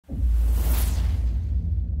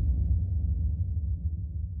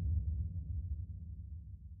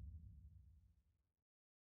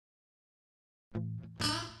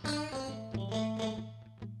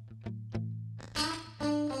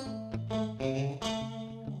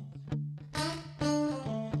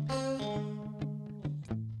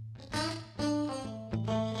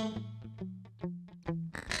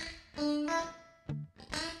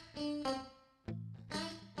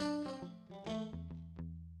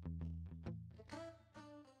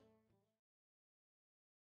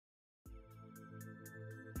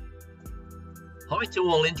Hi to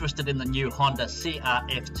all interested in the new Honda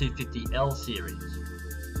CRF250L series.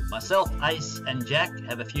 Myself, Ace and Jack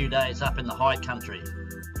have a few days up in the high country,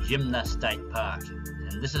 Jimna State Park,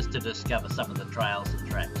 and this is to discover some of the trails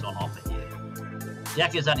and tracks on offer here.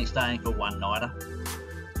 Jack is only staying for one nighter.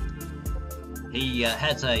 He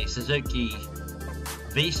has a Suzuki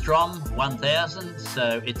V-Strom 1000,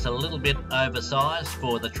 so it's a little bit oversized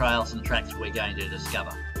for the trails and tracks we're going to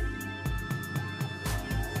discover.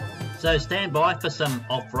 So stand by for some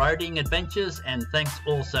off-roading adventures, and thanks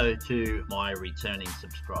also to my returning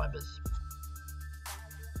subscribers.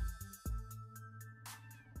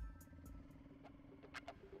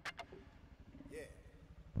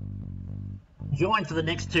 Joined for the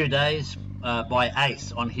next 2 days by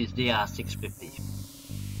Ace on his DR650.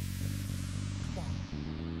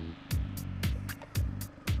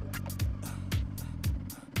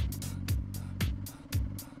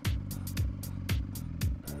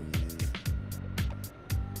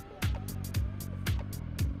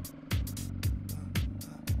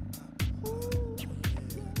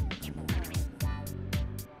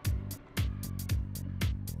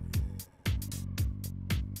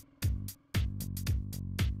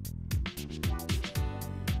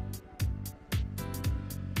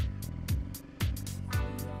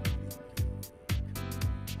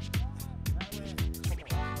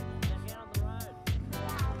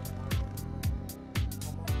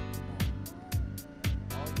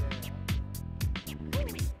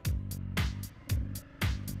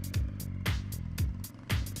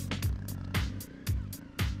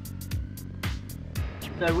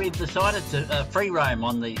 So we've decided to free roam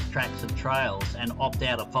on these tracks and trails and opt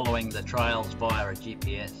out of following the trails via a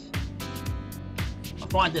GPS. I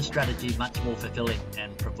find this strategy much more fulfilling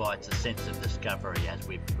and provides a sense of discovery as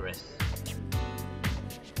we progress.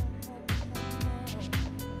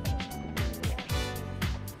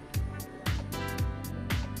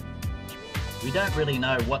 We don't really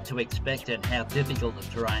know what to expect and how difficult the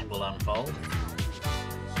terrain will unfold,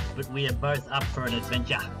 but we are both up for an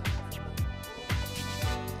adventure.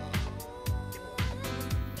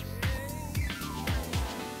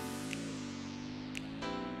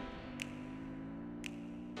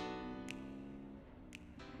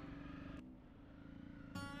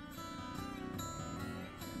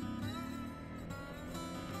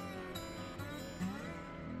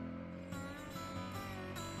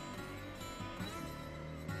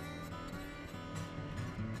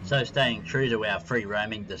 So staying true to our free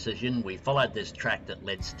roaming decision, we followed this track that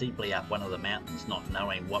led steeply up one of the mountains, not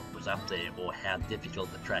knowing what was up there or how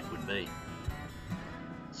difficult the track would be.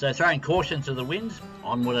 So throwing caution to the wind,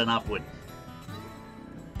 onward and upward.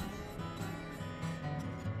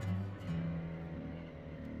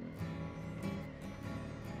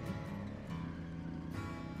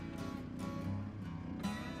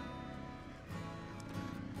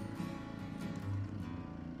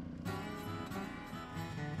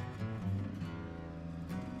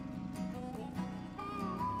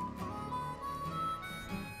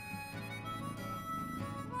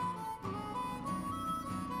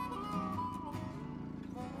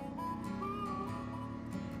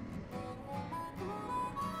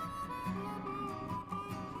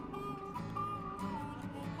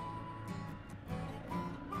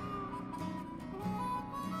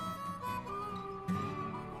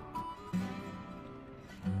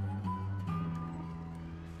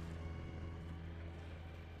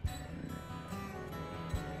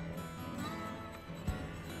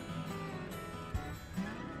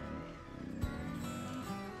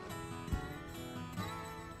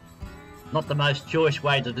 Not the most choice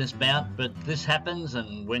way to dismount, but this happens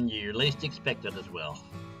and when you least expect it as well.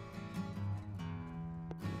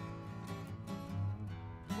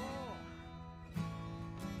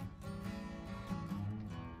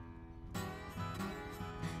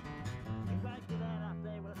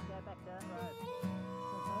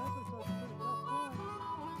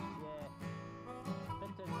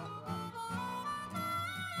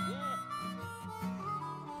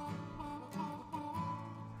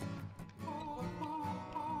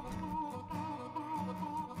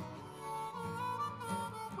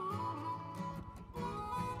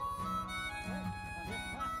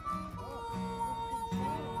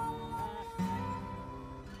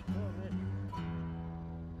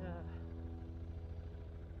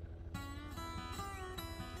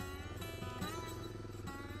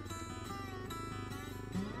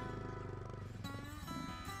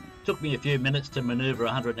 Took me a few minutes to manoeuvre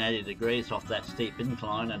 180 degrees off that steep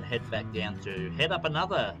incline and head back down to head up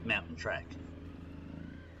another mountain track.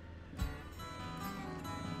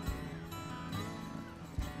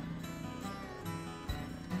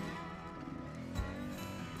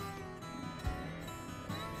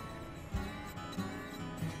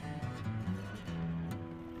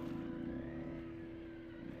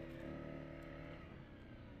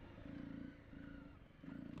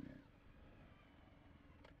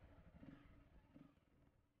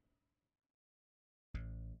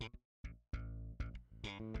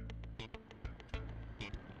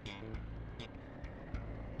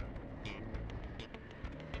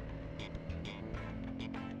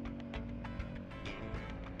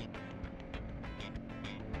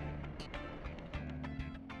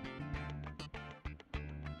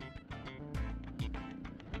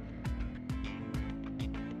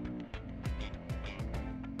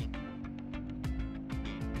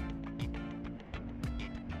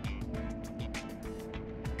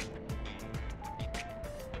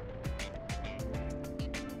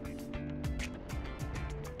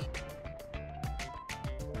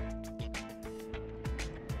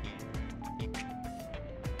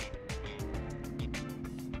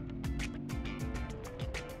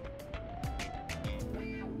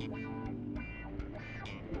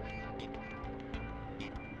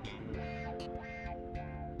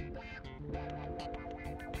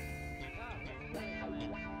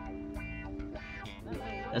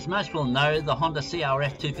 As most will know, the Honda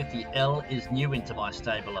CRF250L is new into my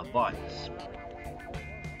stable of bikes.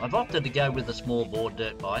 I've opted to go with a small bore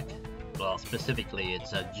dirt bike. Well, specifically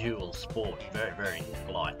it's a dual sport, very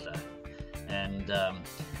light though. And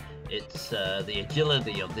the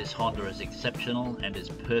agility of this Honda is exceptional and is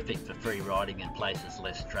perfect for free riding in places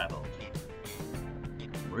less travelled.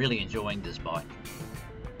 Really enjoying this bike.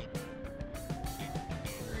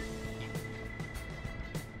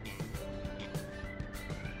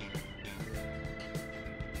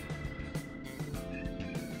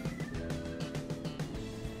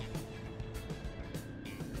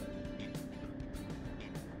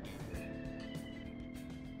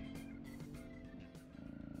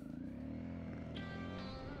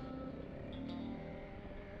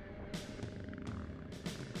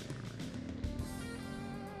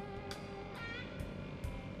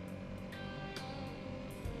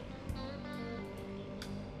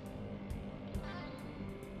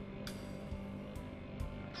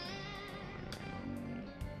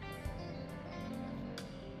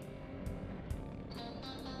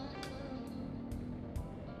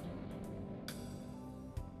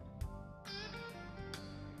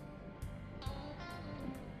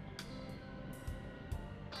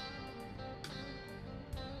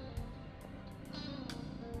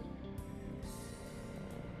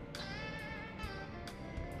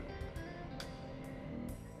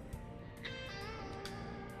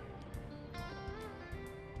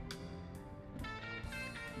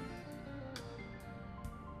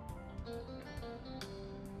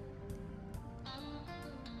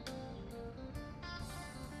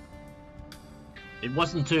 It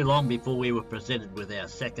wasn't too long before we were presented with our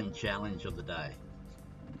second challenge of the day.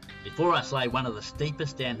 Before us lay one of the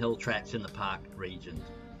steepest downhill tracks in the park region.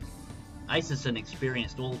 Ace is an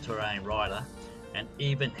experienced all-terrain rider, and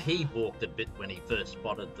even he balked a bit when he first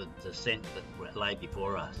spotted the descent that lay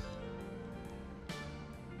before us.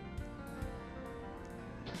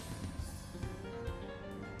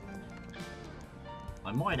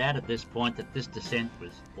 I might add at this point that this descent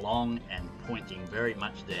was long and pointing very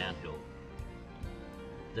much downhill.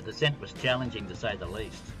 The descent was challenging to say the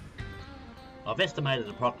least. I've estimated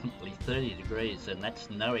approximately 30 degrees, and that's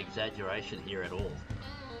no exaggeration here at all.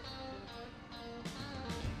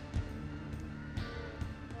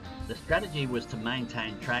 The strategy was to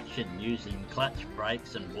maintain traction using clutch,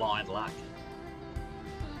 brakes and blind luck.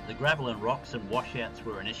 The gravel and rocks and washouts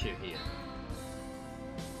were an issue here.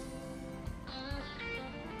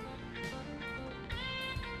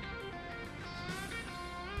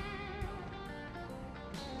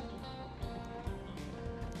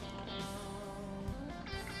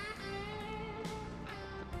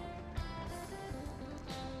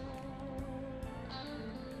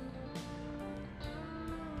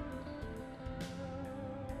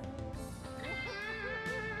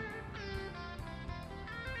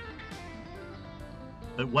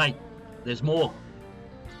 But wait, there's more.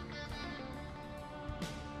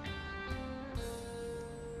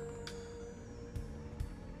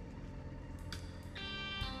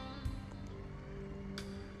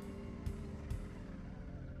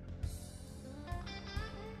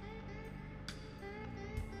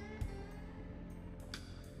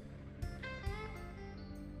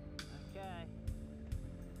 Okay,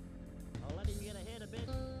 I'll let him get ahead a bit.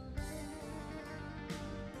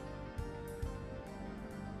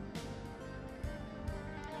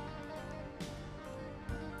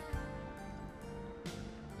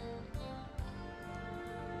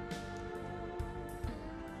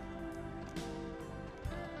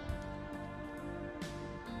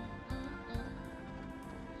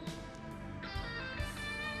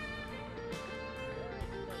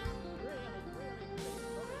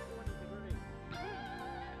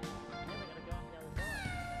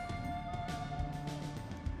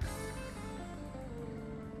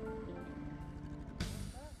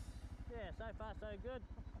 So far so good.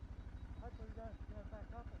 Hopefully we don't go back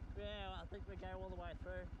up it. Yeah, well, I think we go all the way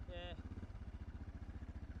through. Yeah.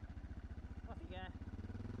 Off you go.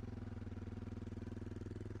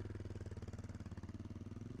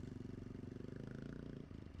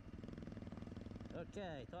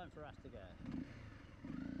 Okay, time for us to go.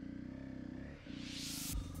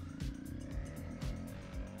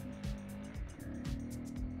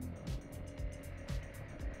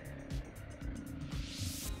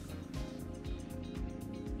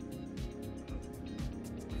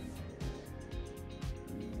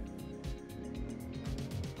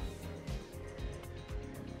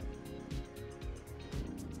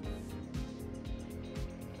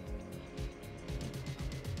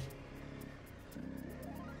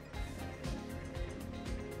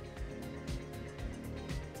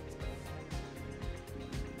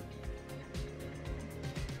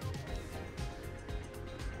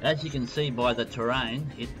 As you can see by the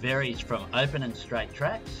terrain, it varies from open and straight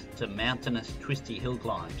tracks to mountainous twisty hill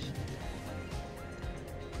climbs.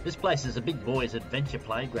 This place is a big boys' adventure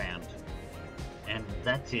playground, and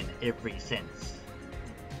that's in every sense.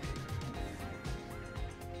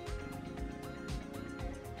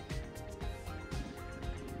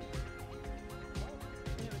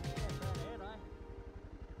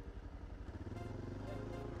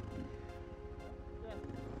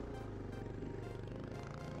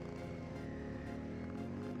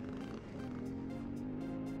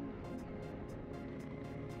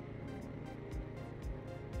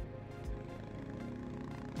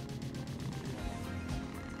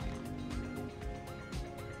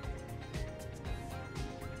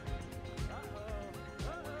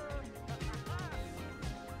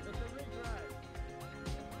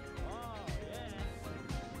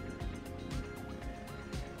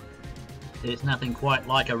 There's nothing quite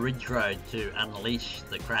like a ridge road to unleash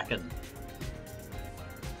the Kraken.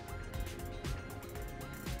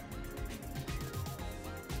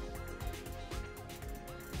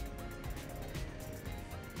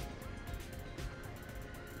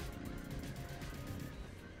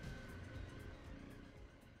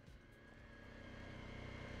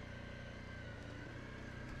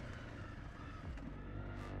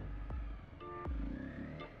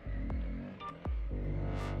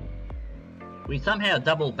 We somehow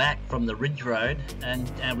doubled back from the ridge road and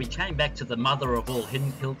we came back to the mother of all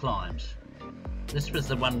hill climbs. This was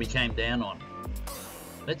the one we came down on.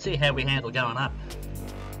 Let's see how we handle going up.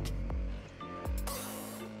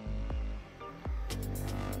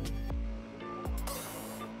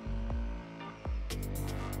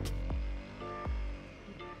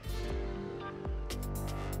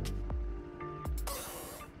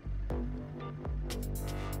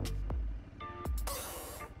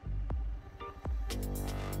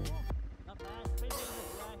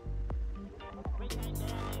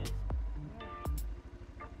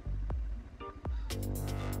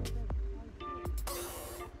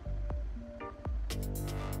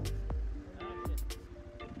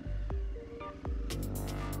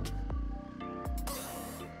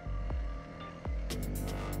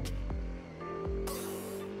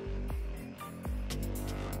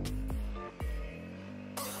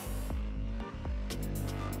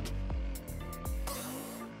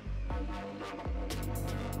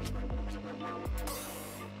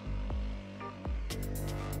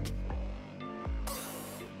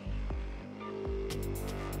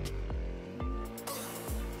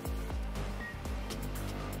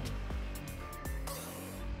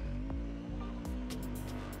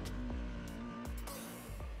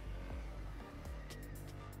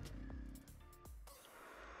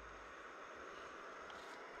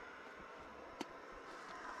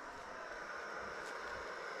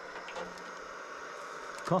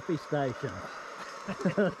 Coffee station.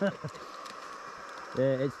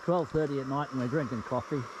 Yeah, it's 12:30 at night and we're drinking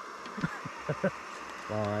coffee.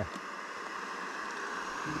 Bye.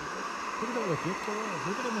 Look at all the jet boys,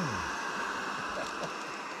 look at them all.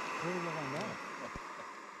 Where do you want that?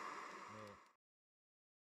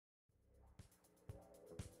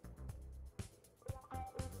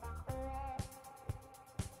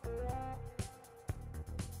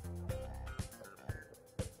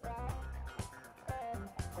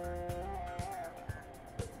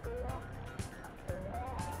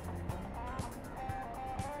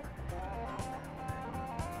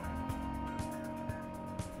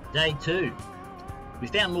 Day 2. We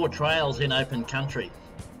found more trails in open country.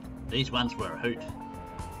 These ones were a hoot.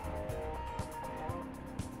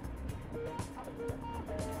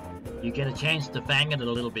 You get a chance to fang it a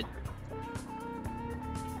little bit.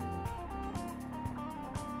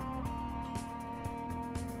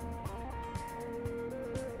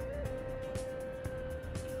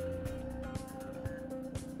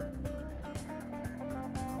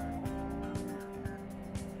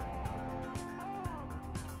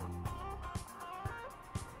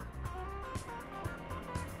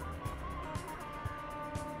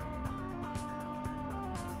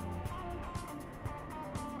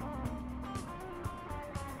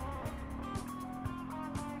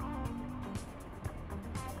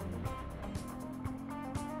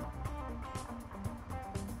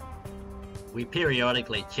 We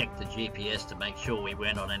periodically checked the GPS to make sure we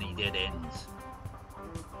weren't on any dead ends.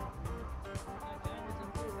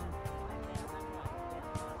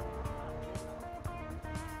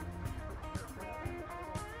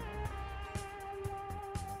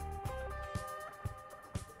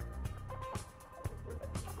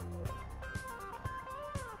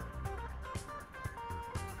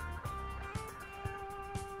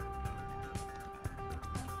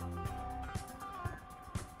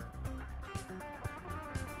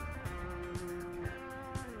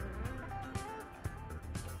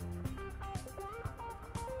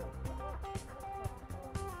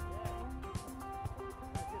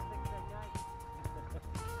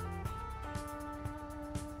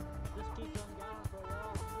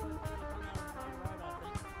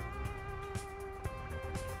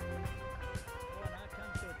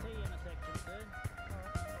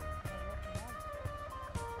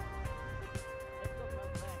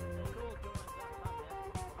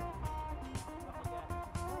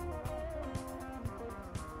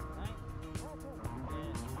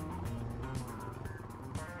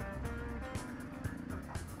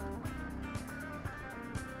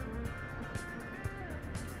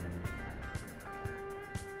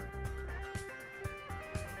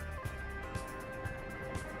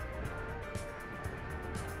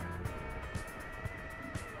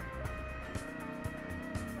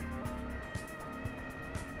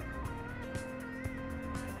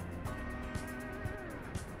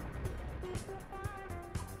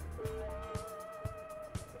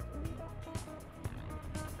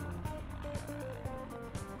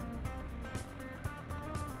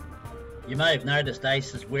 You may have noticed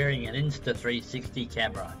Ace is wearing an Insta360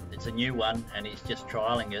 camera. It's a new one and he's just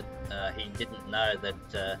trialling it. He didn't know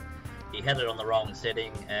that he had it on the wrong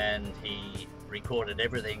setting and he recorded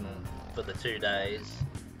everything for the 2 days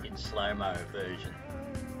in slow-mo version.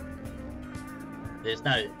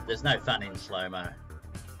 There's no fun in slow-mo.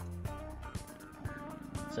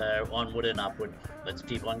 So onward and upward, let's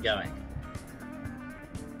keep on going.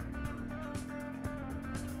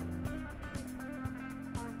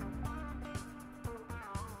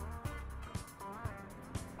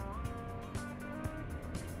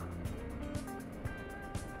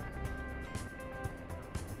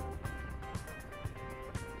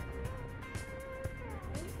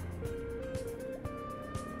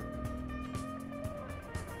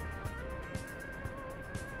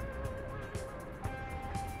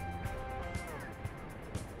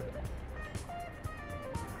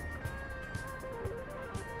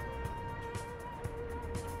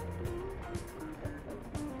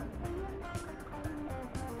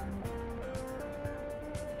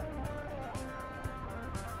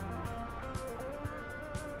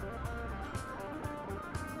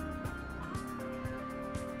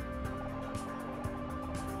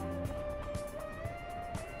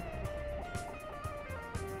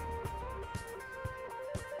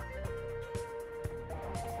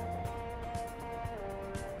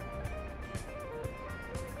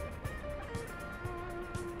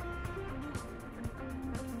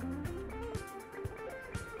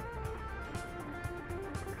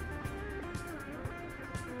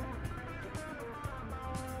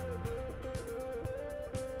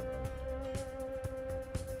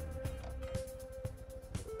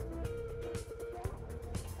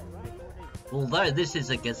 Although this is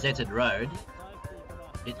a gazetted road,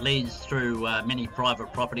 it leads through many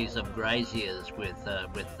private properties of graziers with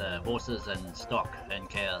horses and stock and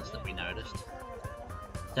cows that we noticed.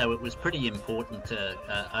 So it was pretty important to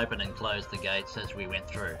open and close the gates as we went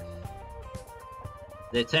through.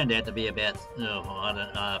 There turned out to be about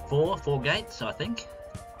four gates, I think,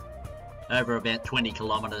 over about 20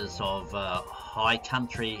 kilometres of high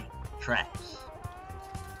country tracks.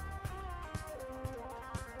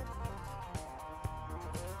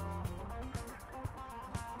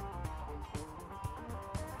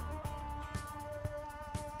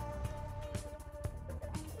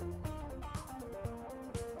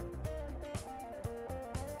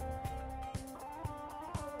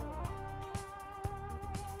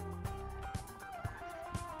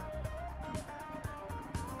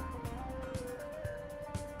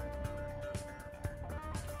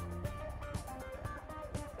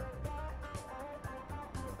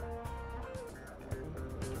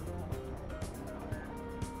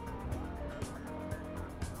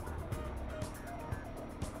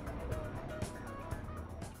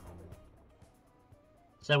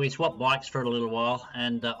 So we swapped bikes for a little while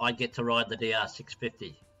and I get to ride the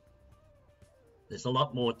DR650. There's a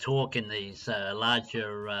lot more torque in these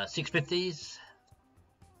larger 650s,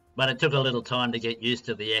 but it took a little time to get used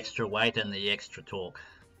to the extra weight and the extra torque.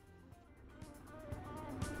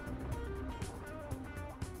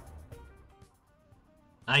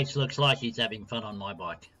 Ace looks like he's having fun on my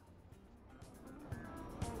bike.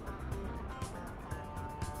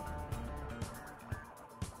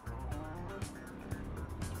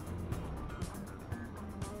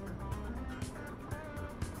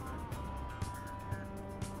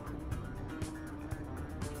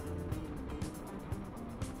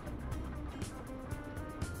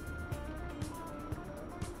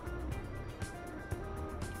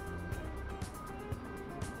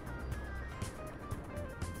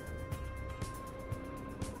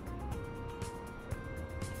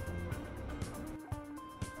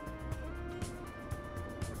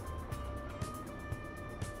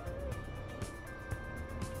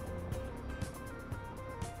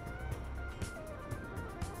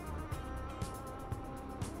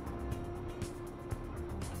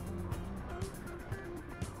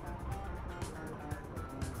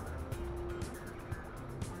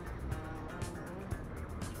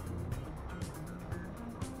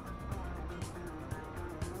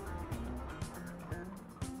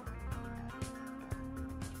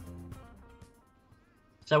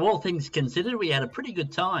 So all things considered, we had a pretty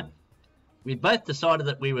good time. We both decided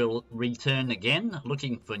that we will return again,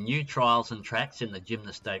 looking for new trials and tracks in the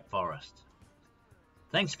Jimna State Forest.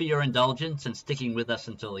 Thanks for your indulgence and sticking with us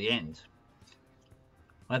until the end.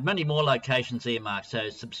 I have many more locations earmarked, so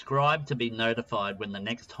subscribe to be notified when the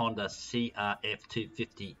next Honda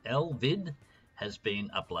CRF250L vid has been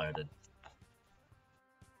uploaded.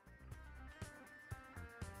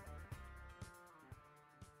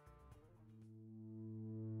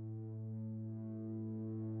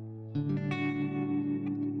 Thank you.